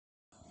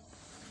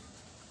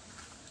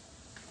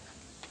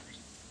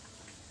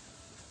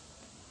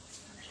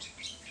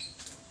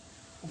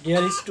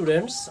Dear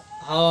students,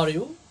 how are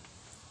you?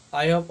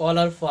 I hope all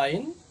are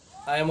fine.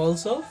 I am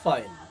also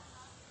fine.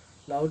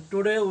 Now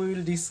today we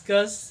will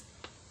discuss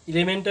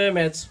elementary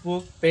maths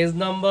book page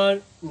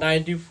number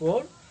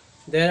 94.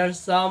 There are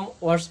some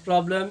words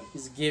problem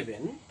is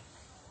given.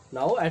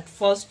 Now at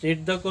first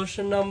read the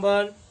question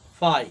number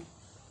 5.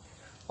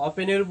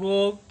 Open your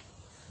book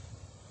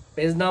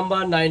page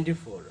number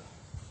 94.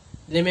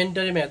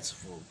 Elementary maths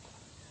book.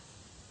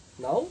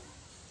 Now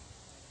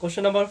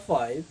question number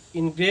 5.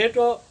 In grade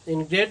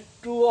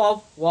 2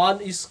 of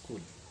one school,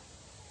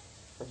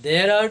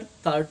 there are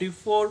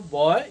 34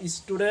 boy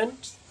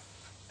students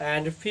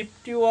and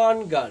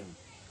 51 girl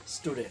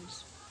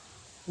students.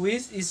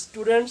 Which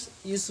students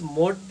is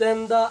more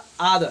than the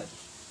other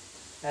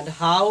and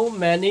how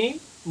many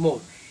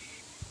more?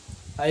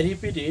 I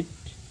repeat it.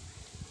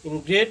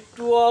 In grade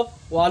 2 of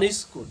one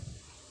school,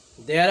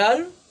 there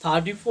are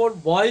 34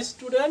 boy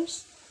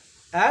students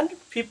and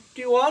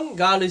 51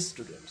 girl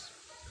students.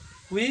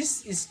 Which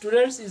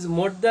students is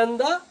more than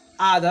the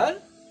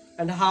other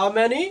and how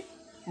many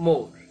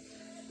more?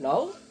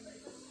 Now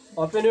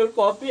open your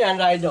copy and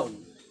write down.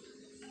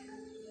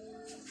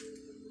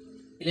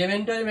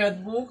 Elementary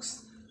math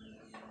books,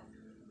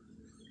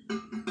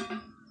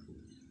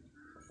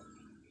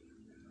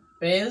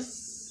 page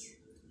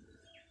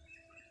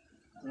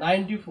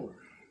 94.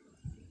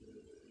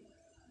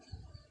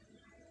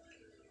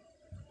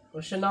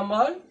 Question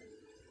number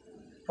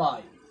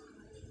 5.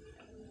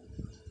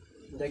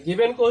 The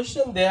given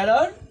question, there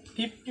are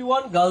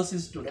 51 girls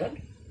students.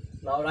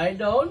 Now write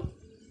down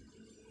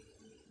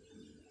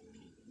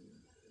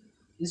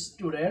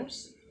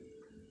students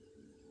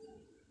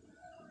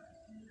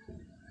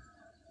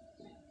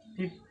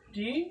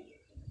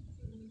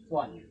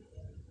 51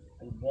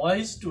 and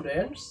boy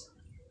students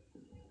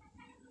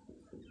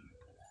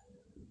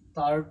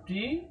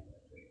 30.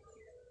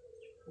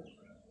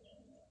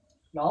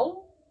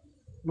 Now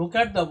look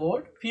at the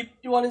board.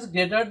 51 is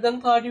greater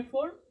than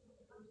 34.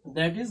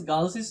 That is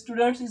girls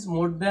students is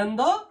more than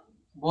the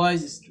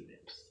boys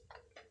students.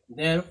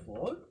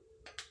 Therefore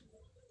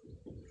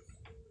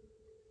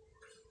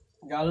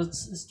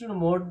girls student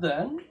more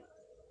than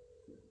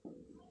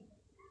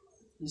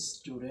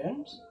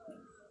students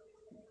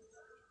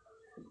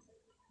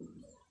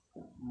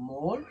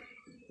more.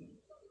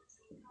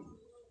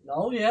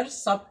 Now here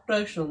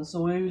subtraction,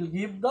 so we will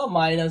give the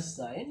minus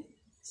sign.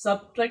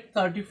 Subtract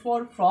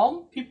 34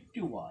 from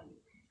 51.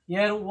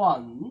 Here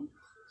 1.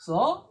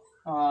 So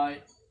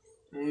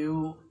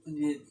you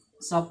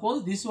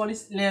suppose this one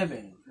is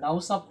 11. Now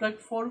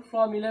subtract 4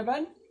 from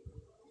 11.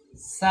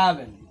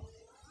 7.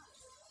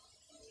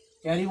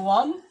 Carry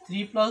 1.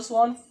 3 plus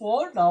 1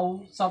 4.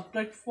 Now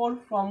subtract 4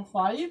 from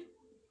 5.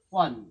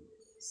 1.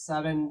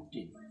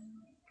 17.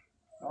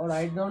 Now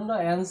write down the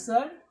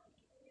answer.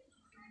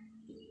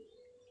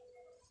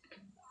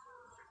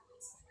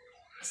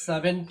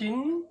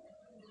 17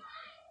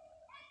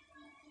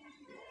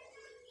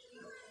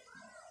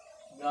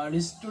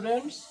 girl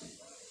students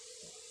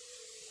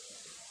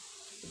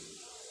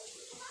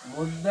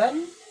more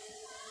than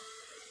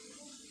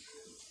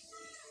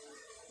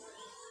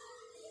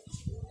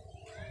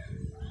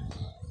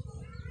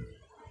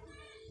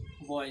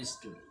boy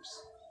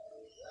students.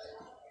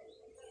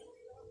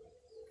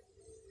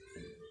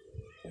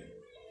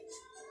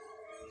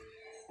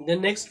 The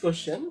next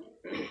question.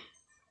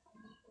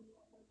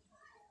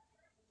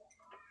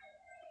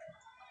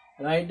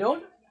 Write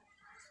down.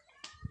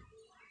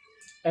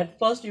 At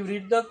first you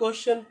read the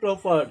question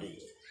properly.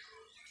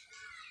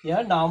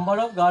 Here number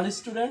of girl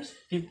students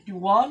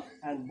 51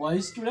 and boy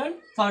student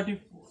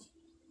 34.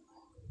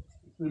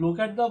 If you look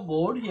at the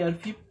board, here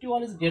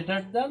 51 is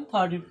greater than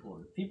 34.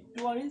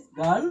 51 is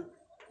girl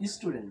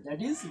student,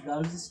 that is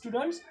girl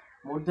students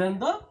more than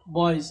the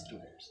boy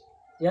students.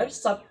 Here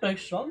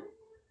subtraction,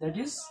 that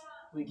is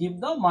we give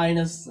the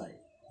minus sign.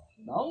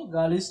 Now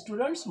girl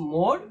students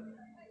more.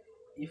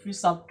 If we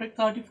subtract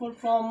 34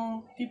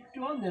 from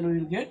 51, then we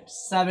will get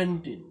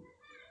 17.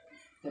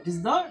 That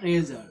is the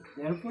result.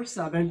 Therefore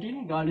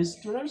 17 girl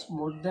students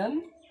more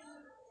than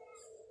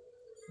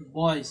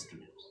boy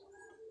students.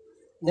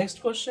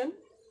 Next question.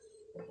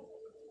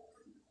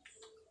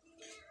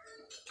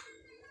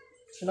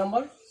 Question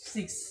number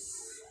 6.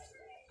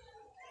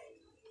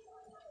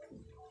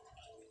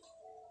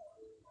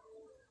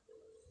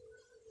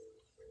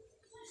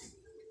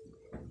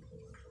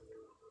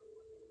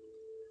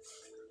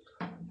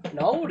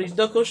 Now read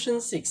the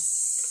question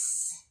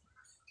 6.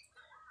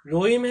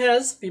 Rohim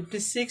has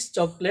 56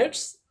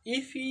 chocolates.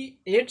 If he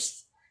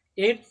eats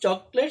 8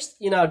 chocolates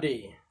in a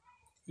day,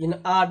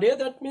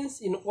 that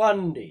means in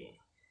one day,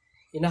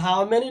 in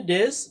how many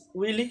days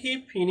will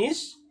he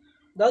finish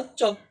the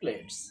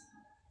chocolates?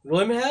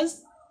 Rohim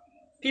has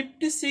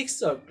 56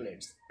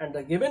 chocolates and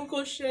the given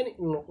question,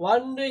 in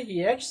one day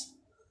he eats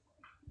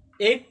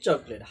 8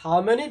 chocolate.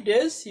 How many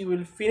days he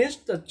will finish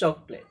the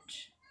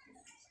chocolate?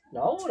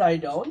 Now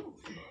write down.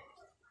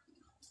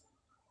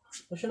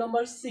 Question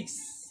number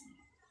 6.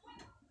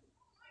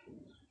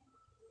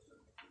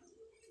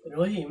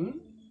 Rohim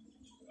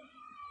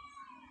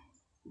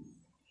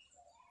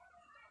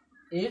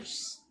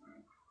eats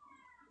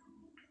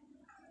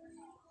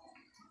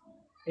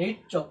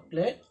 8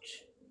 chocolate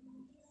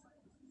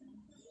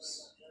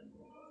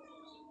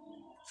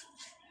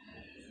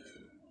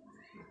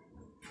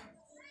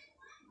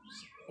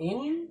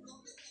in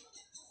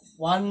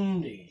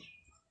one day.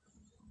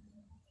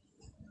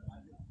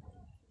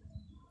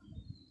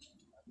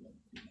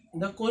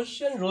 The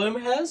question, Rohim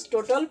has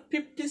total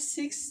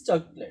 56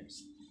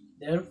 chocolates.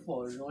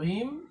 Therefore,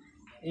 Rohim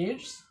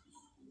eats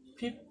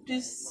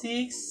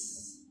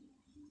 56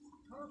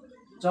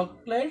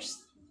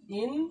 chocolates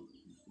in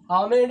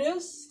how many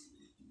days?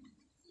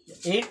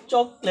 8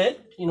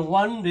 chocolate in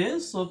one day,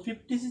 so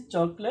 56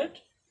 chocolate.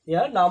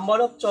 Here number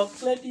of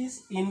chocolate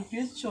is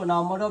increased, so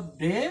number of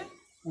day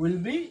will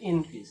be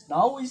increased.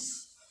 Now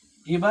is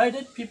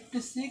divided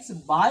 56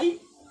 by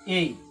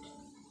 8.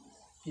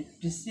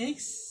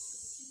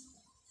 56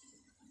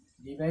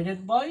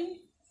 divided by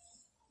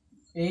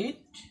 8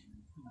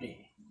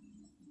 day.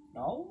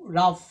 Now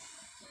rough.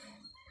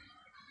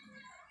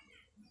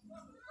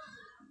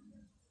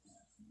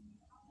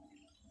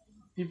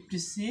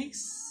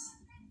 56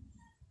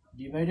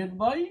 divided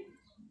by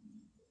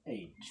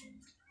 8.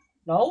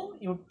 Now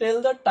you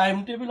tell the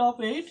timetable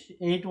of 8.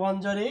 8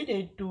 1 jar 8,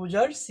 8 2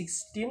 jar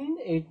 16,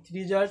 8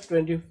 3 jar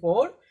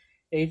 24,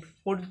 8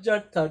 4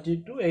 jar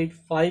 32, 8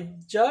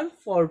 5 jar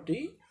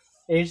 40,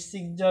 8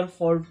 6 jar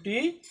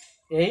 40,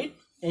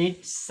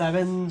 8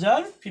 7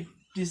 jar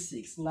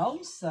 56. Now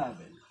 7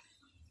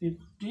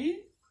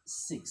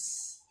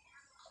 56.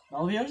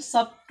 Now here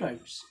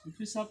subtract. If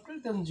you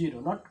subtract, then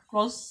 0, not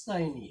cross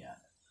sign here.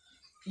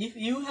 If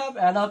you have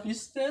enough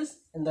space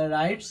in the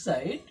right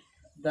side,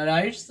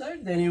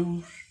 then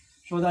you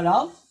show the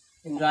rough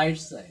in right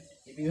side.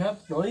 If you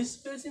have no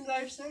space in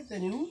right side,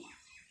 then you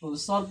will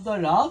solve the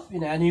rough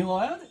in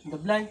anywhere in the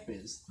blank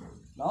page.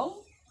 Now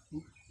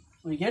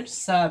we get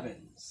 7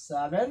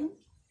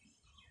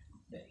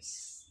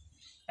 days.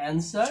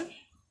 Answer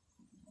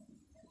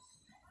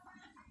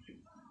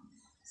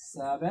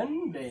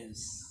 7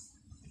 days.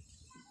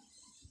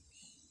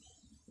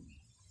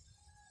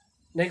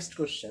 Next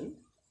question.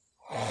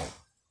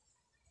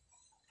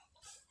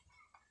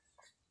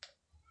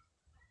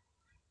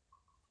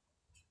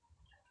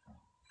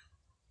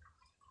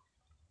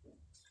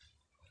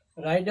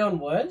 Write down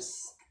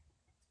words.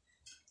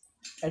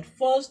 At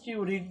first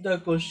you read the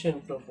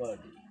question properly.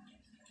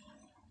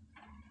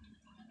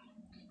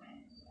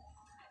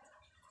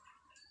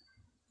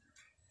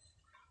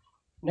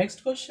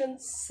 Next question,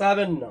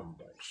 7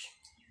 numbers.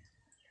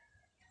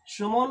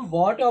 Shumon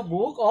bought a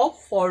book of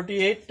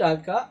 48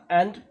 taka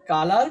and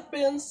color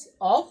pens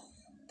of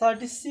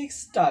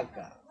 36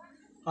 taka.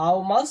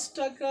 How much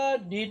taka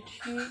did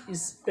he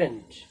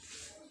spend?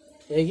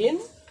 Again,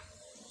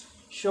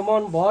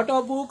 Shumon bought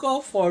a book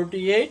of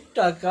 48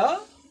 taka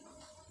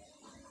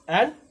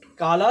and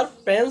color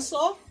pens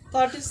of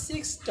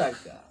 36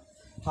 taka.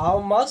 How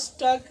much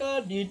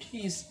taka did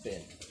he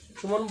spend?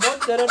 Shumon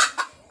bought, there are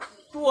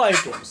two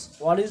items.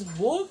 One is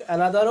book,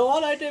 another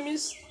one item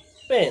is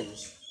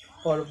pens.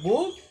 For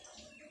book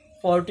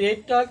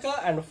 48 taka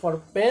and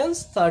for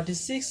pens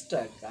 36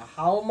 taka.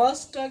 How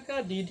much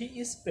taka did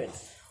he spend?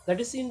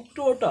 That is in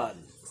total.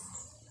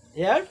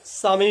 Here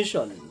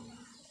summation.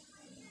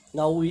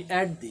 Now we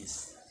add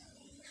this.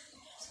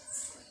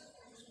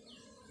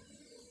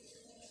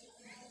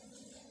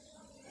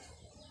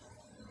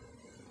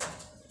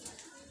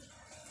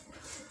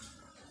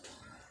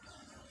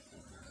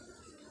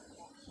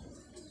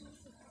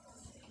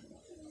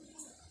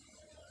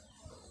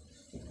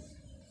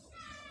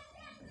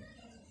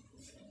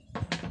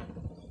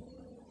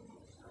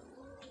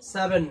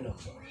 Seven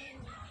numbers.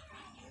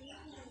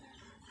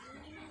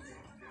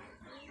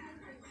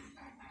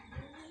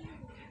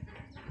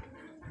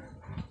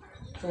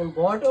 Shumon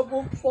bought a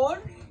book for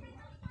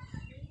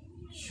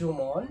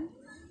Shumon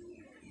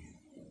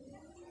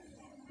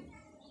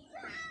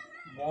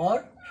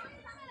bought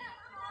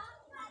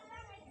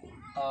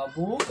a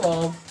book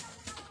of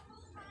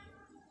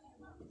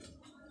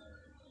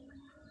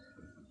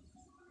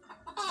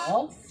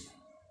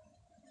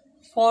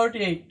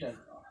 48 taka.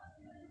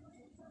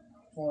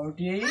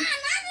 48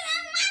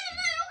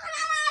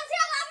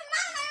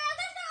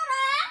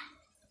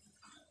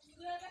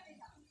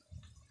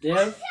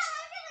 there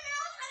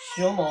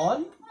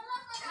Shumon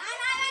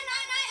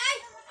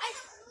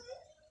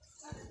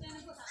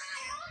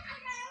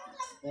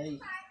hey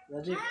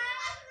Rajiv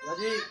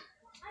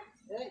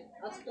hey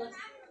ask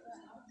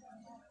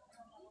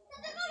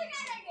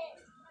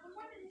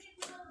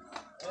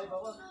hey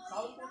baba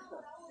sound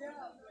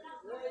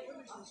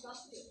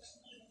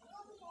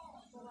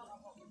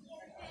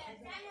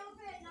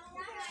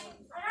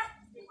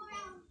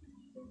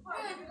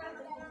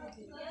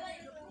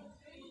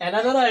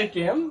Another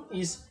item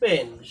is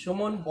pen.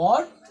 Shumon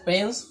bought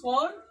pens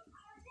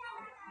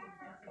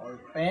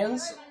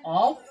pens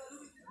of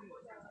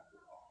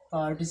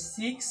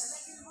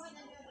 36.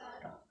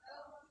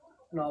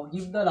 Now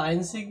give the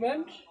line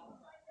segment.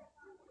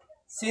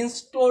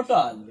 Since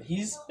total,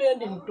 he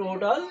spent in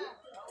total,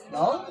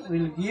 now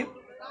we'll give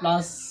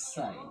plus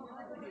sign.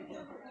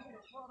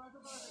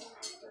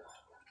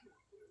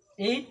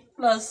 8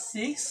 plus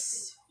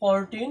 6,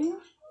 14.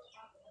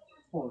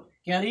 4.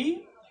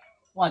 Carry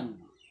 1.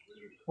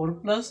 4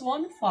 plus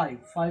 1, 5.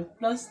 5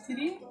 plus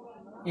 3,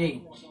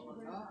 8.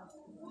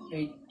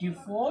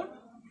 84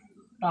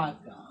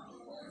 taka.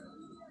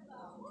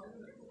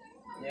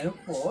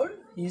 Therefore,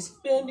 he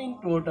spent in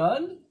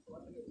total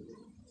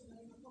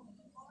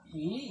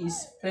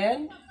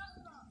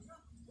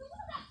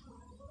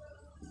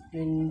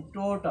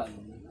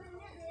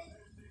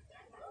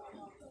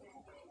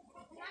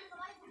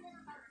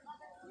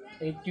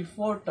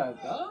 84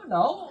 taka.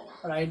 Now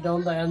write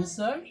down the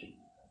answer.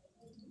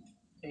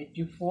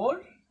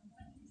 84,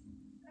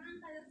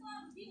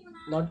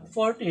 not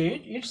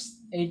 48, it's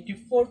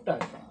 84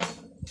 taka.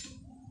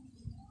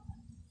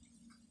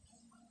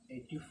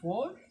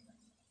 84.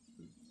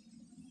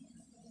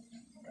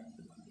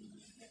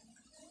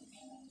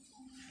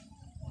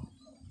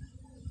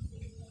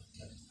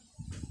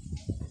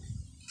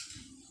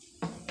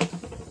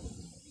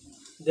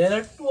 There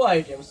are two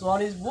items,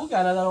 one is book,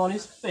 another one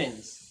is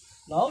pens.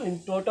 Now in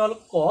total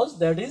cost,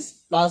 that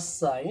is plus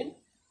sign,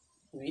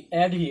 we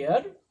add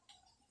here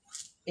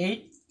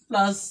 8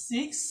 plus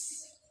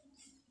 6,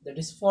 that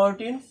is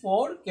 14,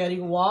 4, carry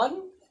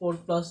 1, 4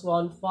 plus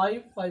 1,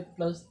 5, 5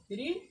 plus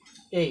 3,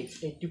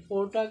 8,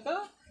 84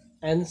 taka,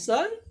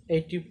 answer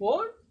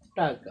 84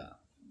 taka.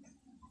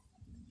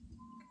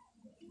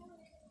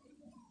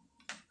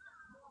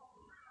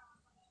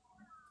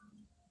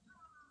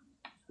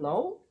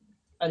 Now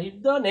I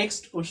read the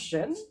next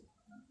question,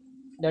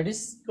 that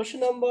is question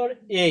number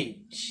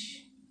 8.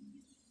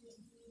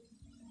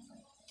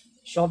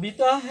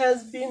 Shobita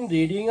has been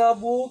reading a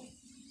book.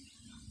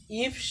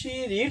 If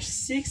she reads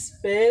 6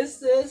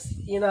 pages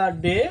in a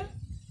day,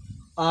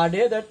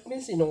 that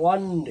means in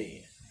one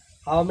day,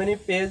 how many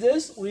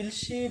pages will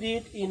she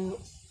read in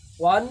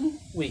 1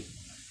 week?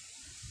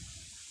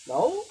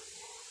 Now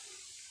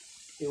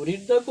you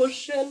read the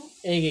question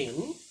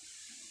again.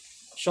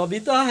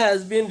 Shobita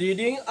has been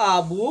reading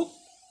a book.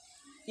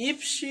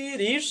 If she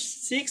reads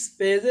 6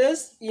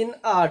 pages in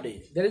a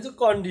day, there is a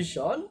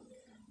condition.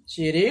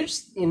 She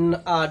reads in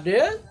a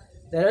day,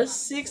 there are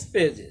 6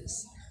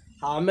 pages.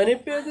 How many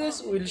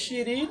pages will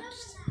she read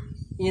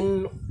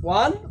in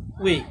 1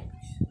 week?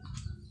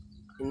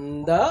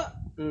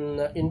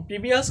 In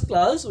previous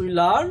class, we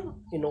learned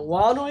in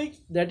 1 week,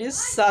 that is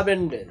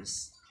 7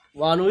 days.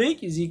 1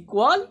 week is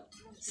equal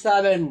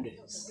 7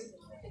 days.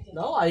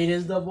 Now I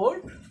erase the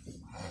board.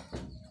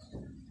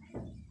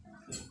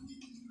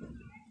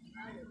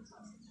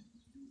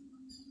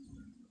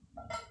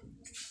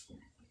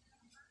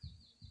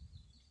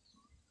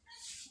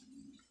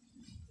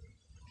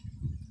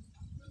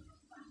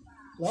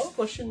 Now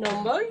question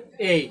number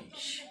 8.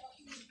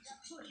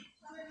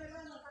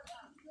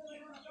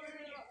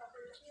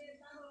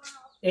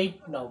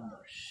 8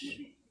 numbers.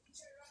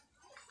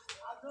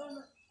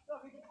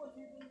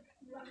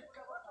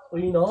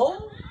 We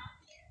know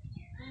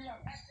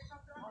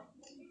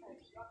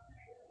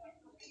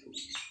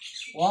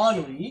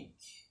 1 week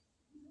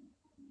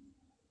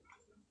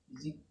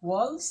is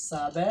equal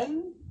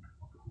 7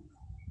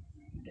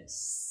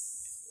 days.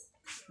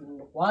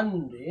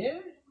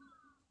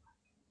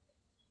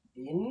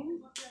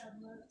 In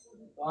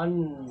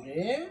 1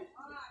 day,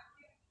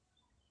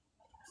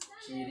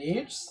 she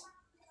reads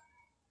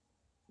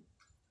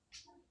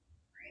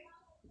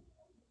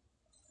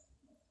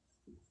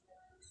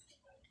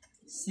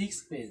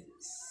 6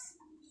 pages.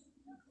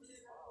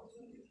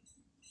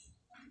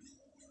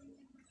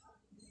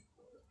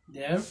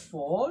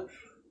 Therefore,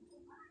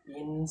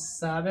 in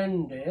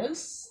 7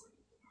 days,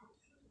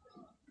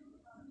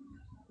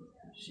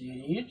 she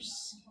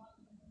reads,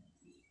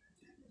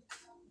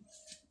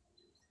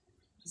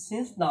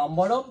 since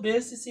number of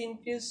days is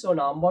increased, so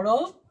number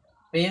of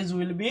pages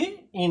will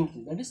be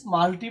increased. That is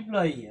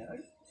multiply here.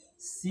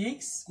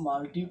 6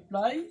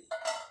 multiply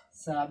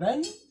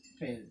 7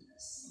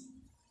 pages.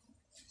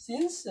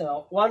 Since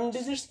one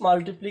digit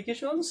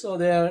multiplication, so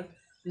there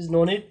is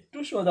no need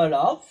to show the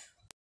rough.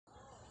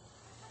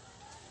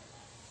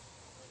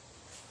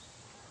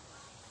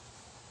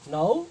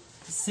 Now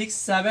 6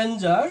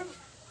 7s are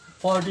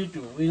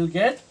 42. We will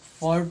get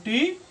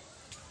 42.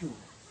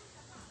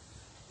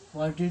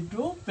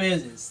 42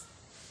 pages.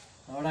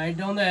 Now write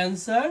down the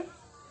answer.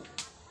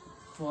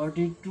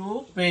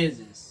 42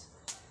 pages.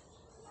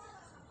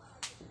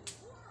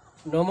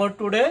 No more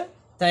today.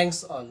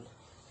 Thanks all.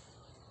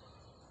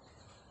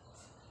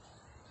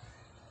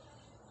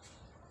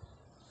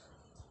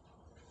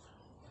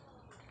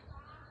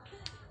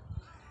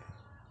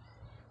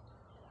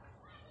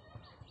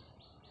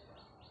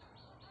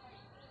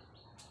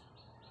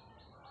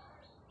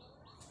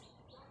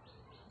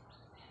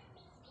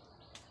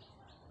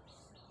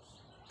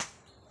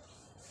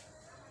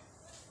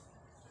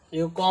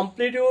 You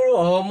complete your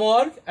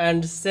homework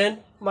and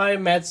send my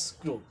maths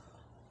group.